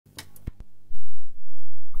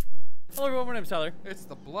Hello everyone, my name's Tyler. It's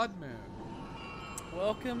the Blood Moon.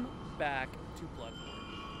 Welcome back to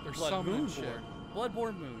Bloodborne. There's so much shit.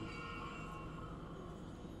 Bloodborne Moon.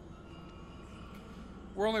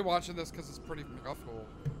 We're only watching this because it's pretty cool.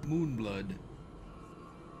 Moonblood.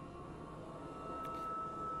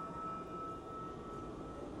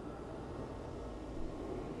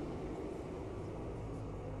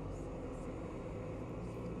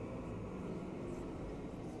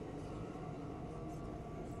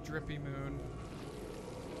 Drippy moon.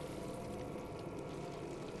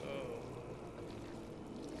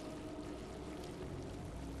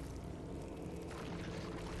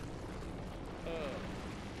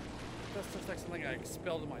 That looks like something I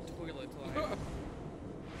expelled in my toilet tonight.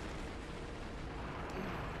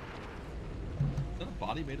 Is that a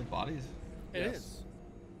body made of bodies? It is.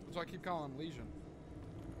 That's why I keep calling him Legion.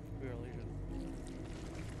 We are Legion.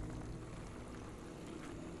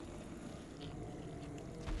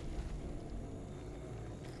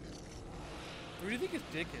 Where do you think his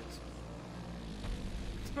dick is?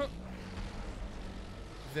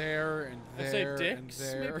 There and there. I'd say dicks,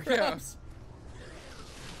 and there. maybe, perhaps?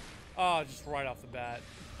 Oh, just right off the bat.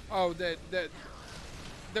 Oh,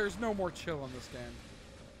 there's no more chill in this game.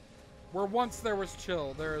 Where once there was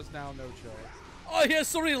chill, there is now no chill. Oh, he has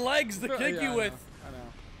so many legs to kick Yeah, you with. I know.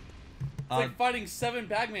 It's like fighting 7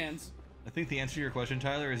 Bagmans. I think the answer to your question,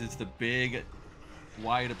 Tyler, is it's the big,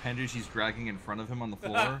 wide appendage he's dragging in front of him on the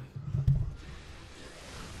floor.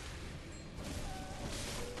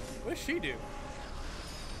 What does she do?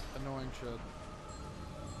 Annoying shit.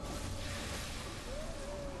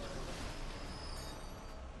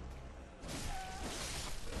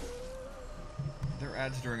 They're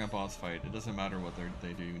ads during a boss fight. It doesn't matter what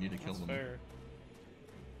they do. You need to kill them. Fair.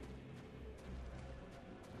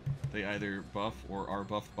 They either buff or are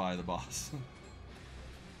buffed by the boss.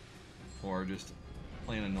 Or just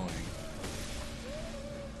plain annoying.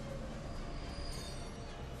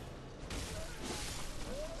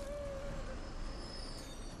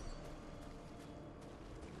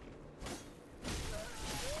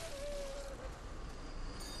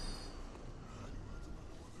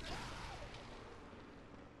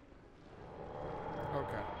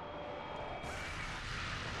 Okay.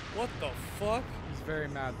 What the fuck? He's very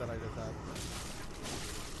mad that I did that.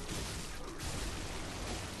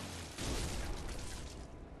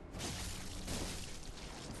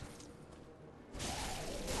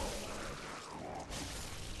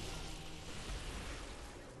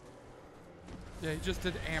 Yeah, he just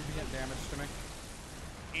did ambient damage to me.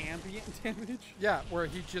 Ambient damage? Yeah, where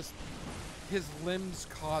he just... his limbs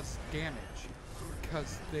cause damage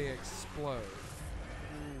because they explode.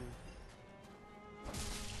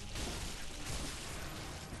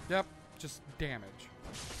 Yep, just damage.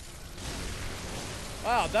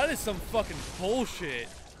 Wow, that is some fucking bullshit.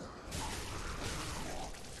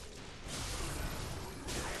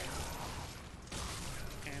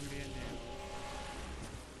 Ambient damage.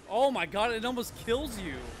 Oh my god, it almost kills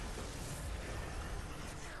you.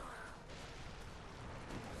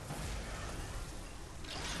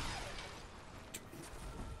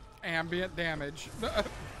 Ambient damage. I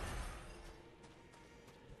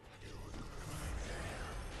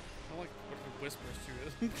like what he whispers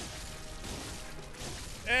to it.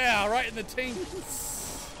 Yeah, right in the taint.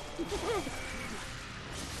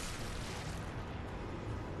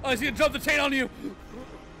 Oh, he's gonna drop the taint on you.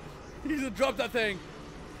 He's gonna drop that thing.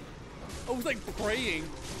 Oh, it's like praying.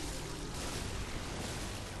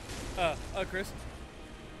 Chris.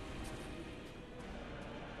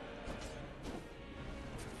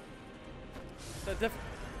 That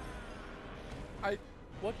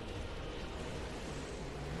What?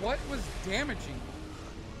 What was damaging me?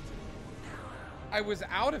 I was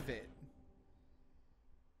out of it.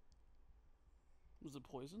 Was it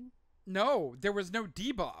poison? No, there was no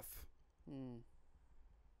debuff. Hmm.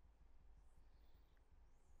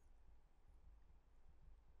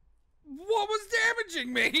 What was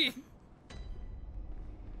damaging me?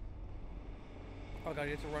 Oh god,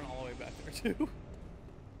 you have to run all the way back there too.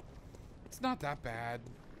 It's not that bad.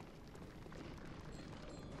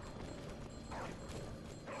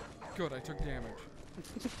 Good, I took damage.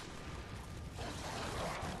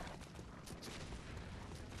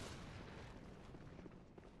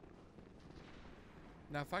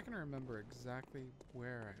 Now, if I can remember exactly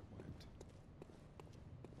where I went.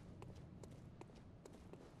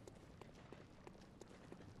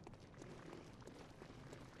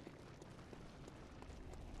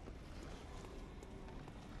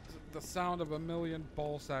 The sound of a million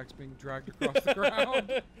ball sacks being dragged across the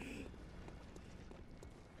ground.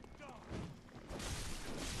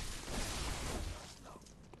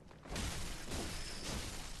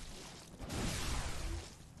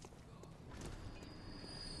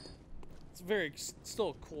 It's very still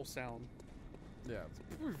a cool sound. Yeah. It's...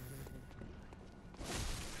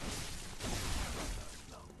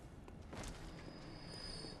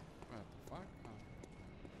 What the fuck? Oh.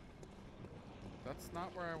 That's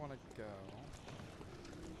not where I want to go.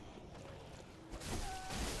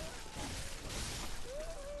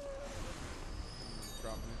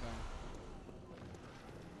 Drop anything.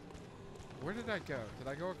 Where did I go? Did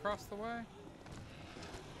I go across the way?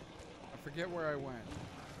 I forget where I went.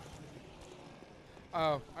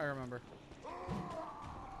 Oh, I remember.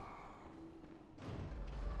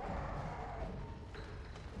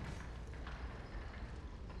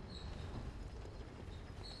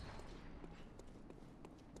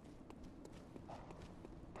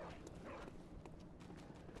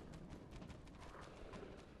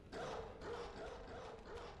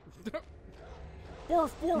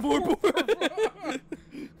 Borf, borf, borf, borf.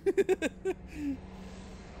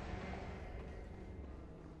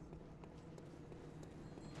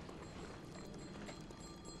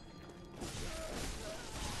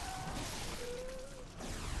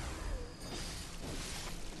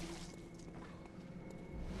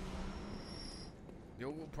 The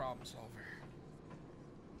old problem solver.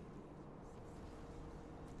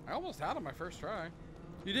 I almost had him my first try.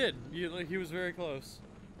 You did. He was very close.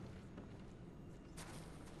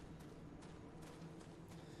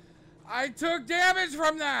 I took damage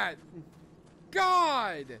from that!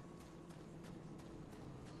 God!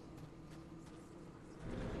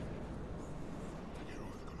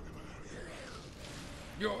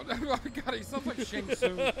 Yo, God, he sounds like Shang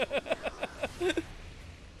Tsung.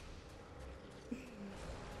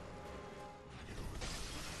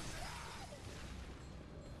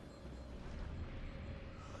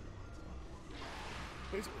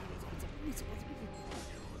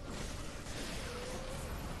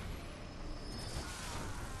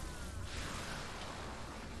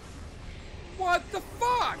 What the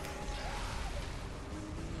fuck?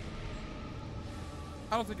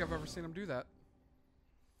 I don't think I've ever seen him do that.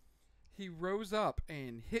 He rose up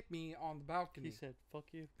and hit me on the balcony. He said, "Fuck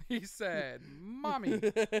you." He said, "Mommy." Run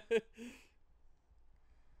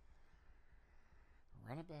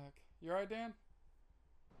it back. You alright, Dan?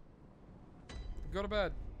 Go to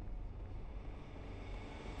bed.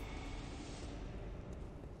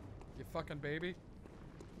 You fucking baby.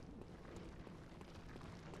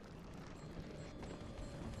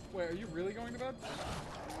 Wait, are you really going to bed?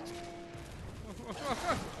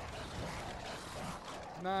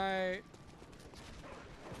 Night.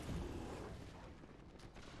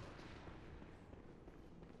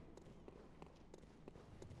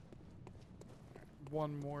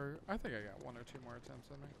 One more. I think I got 1 or 2 more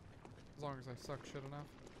attempts at me. As long as I suck shit enough.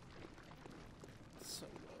 So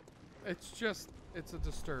It's just, it's a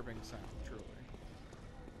disturbing sound, truly.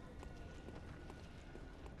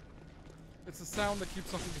 It's a sound that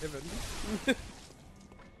keeps on giving.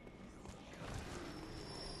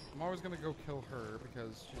 I'm always gonna go kill her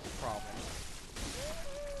because she's a problem.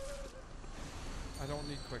 I don't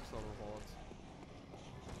need Quicksilver bullets.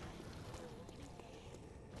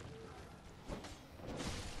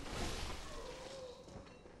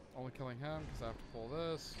 Only killing him because I have to pull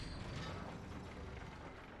this.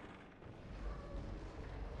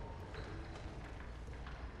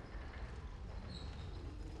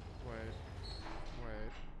 Wait.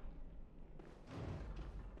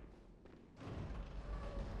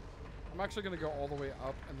 I'm actually going to go all the way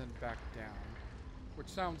up and then back down. Which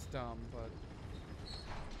sounds dumb, but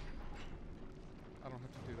I don't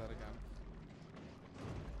have to do that again.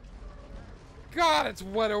 God, it's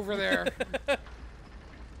wet over there!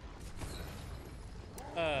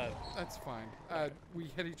 That's fine.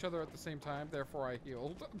 We hit each other at the same time, therefore I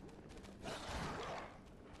healed.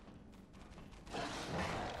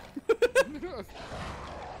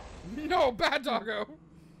 No, bad doggo!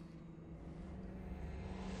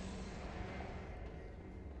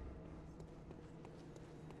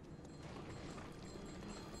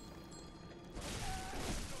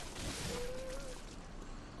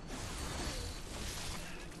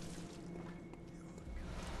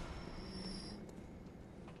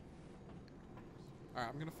 Alright,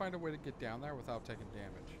 I'm gonna find a way to get down there without taking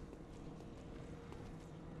damage.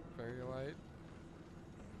 Fairy light.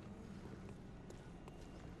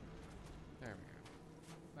 There we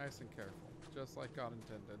go. Nice and careful. Just like God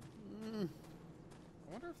intended.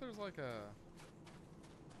 I wonder if there's like a...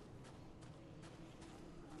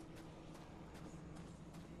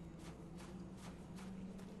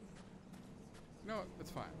 No, it's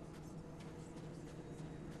fine.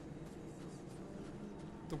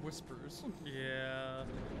 The whispers. yeah.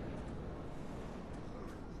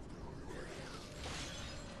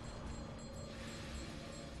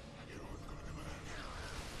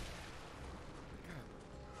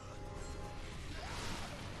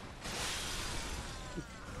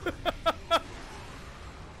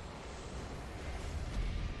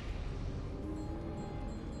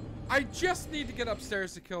 I just need to get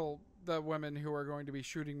upstairs to kill the women who are going to be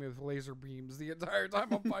shooting me with laser beams the entire time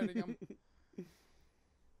I'm fighting him.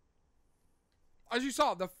 As you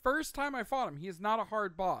saw, the first time I fought him, he is not a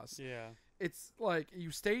hard boss. Yeah. It's like you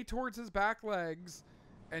stay towards his back legs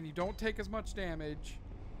and you don't take as much damage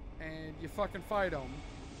and you fucking fight him.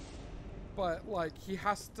 But like he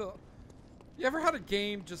has to... You ever had a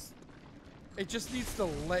game it just needs to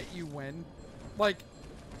let you win? Like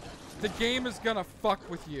the game is gonna fuck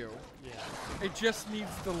with you. Yeah. It just needs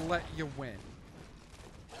to let you win.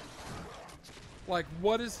 Like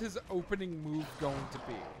what is his opening move going to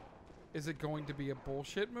be? Is it going to be a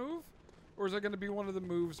bullshit move? Or is it going to be one of the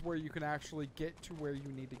moves where you can actually get to where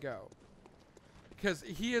you need to go? Because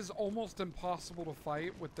he is almost impossible to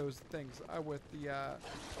fight with those things, with the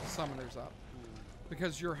summoners up.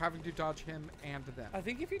 Because you're having to dodge him and them. I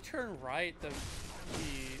think if you turn right, the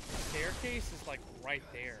staircase is like right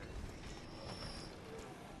there.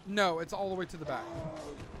 No, it's all the way to the back.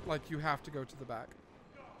 Like you have to go to the back.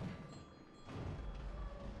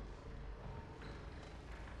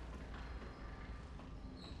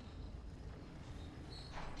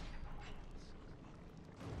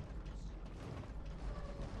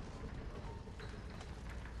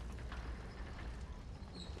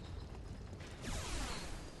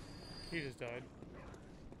 He just died.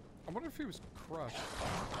 I wonder if he was crushed.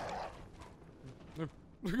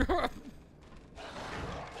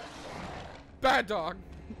 Bad dog.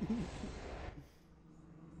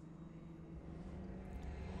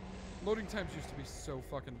 Loading times used to be so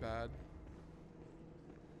fucking bad.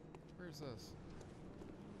 Where is this?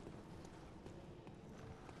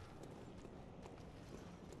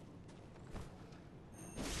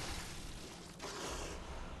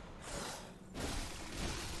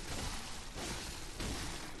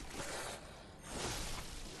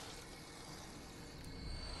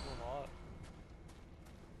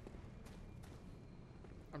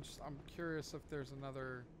 I'm curious if there's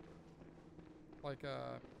another, like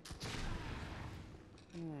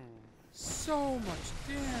so much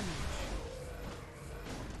damage.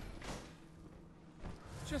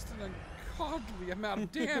 Just an ungodly amount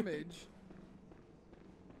of damage.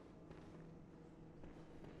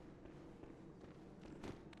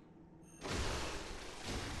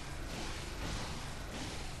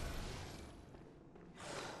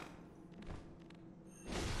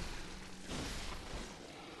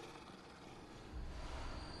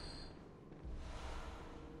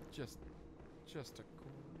 Just a...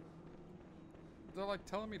 They're like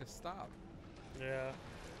telling me to stop. Yeah.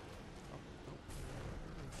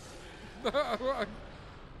 That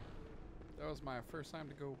was my first time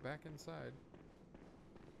to go back inside.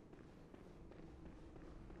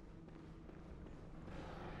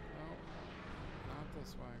 No, not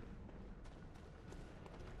this way.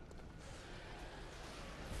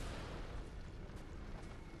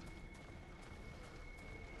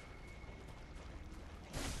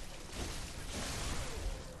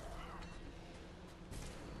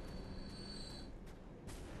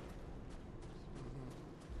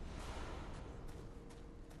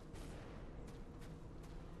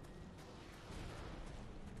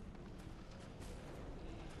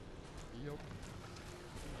 Yep.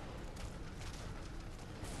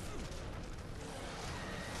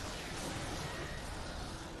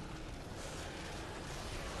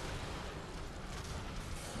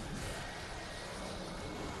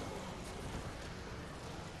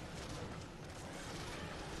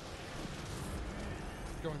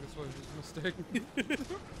 Going this way was a mistake.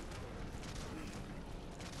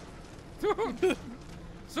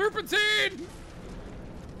 Serpentine!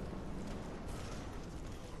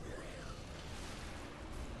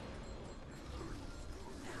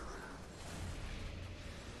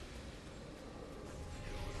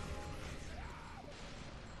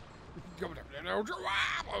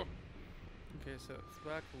 Okay, so it's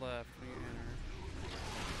back left when you enter.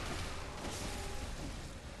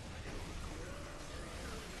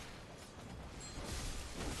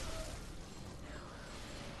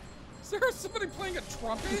 Is there somebody playing a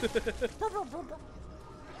trumpet?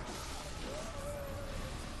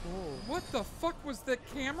 What the fuck was that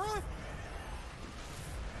camera?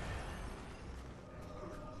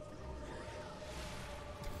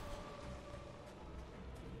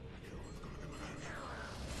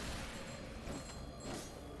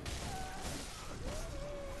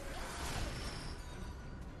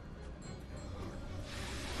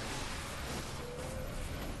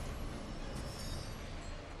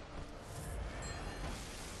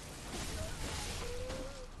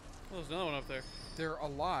 Oh, there's another one up there. They're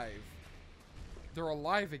alive. They're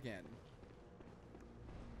alive again.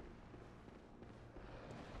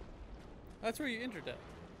 That's where you entered that.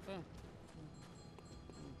 Oh.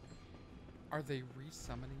 Are they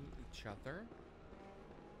resummoning each other?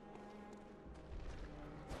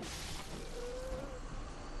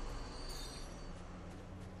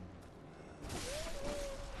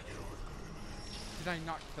 Did I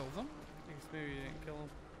not kill them? I think maybe you didn't kill him.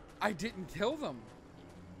 I didn't kill them.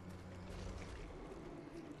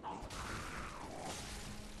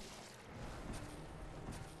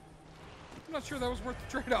 I'm not sure that was worth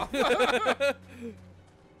the trade-off.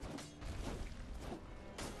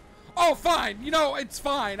 Oh, fine. You know, it's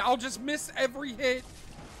fine. I'll just miss every hit.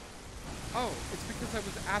 Oh, it's because I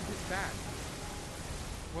was at his back.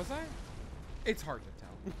 Was I? It's hard to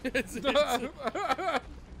tell.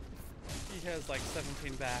 He has like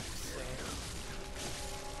 17 backs, so.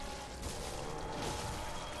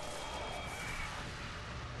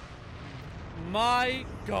 My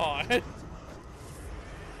God.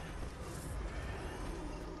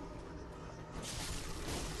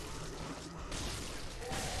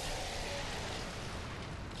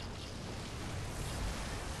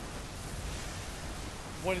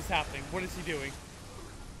 What is happening? What is he doing?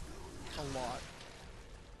 A lot.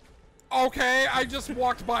 Okay, I just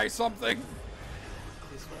walked by something.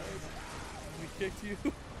 This way. He kicked you.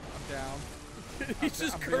 I'm down. He's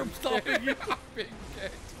just curb stomping you. I'm being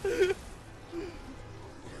kicked.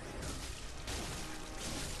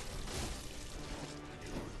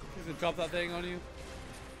 He's gonna drop that thing on you.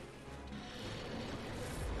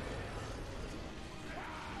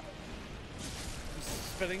 He's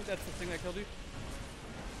spitting. That's the thing that killed you.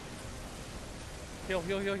 Heal,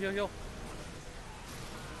 heal, heal, heal, heal.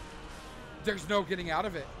 There's no getting out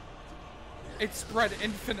of it. It spread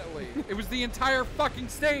infinitely. It was the entire fucking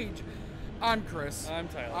stage. I'm Chris. I'm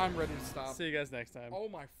Tyler. I'm ready to stop. See you guys next time. Oh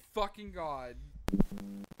my fucking God.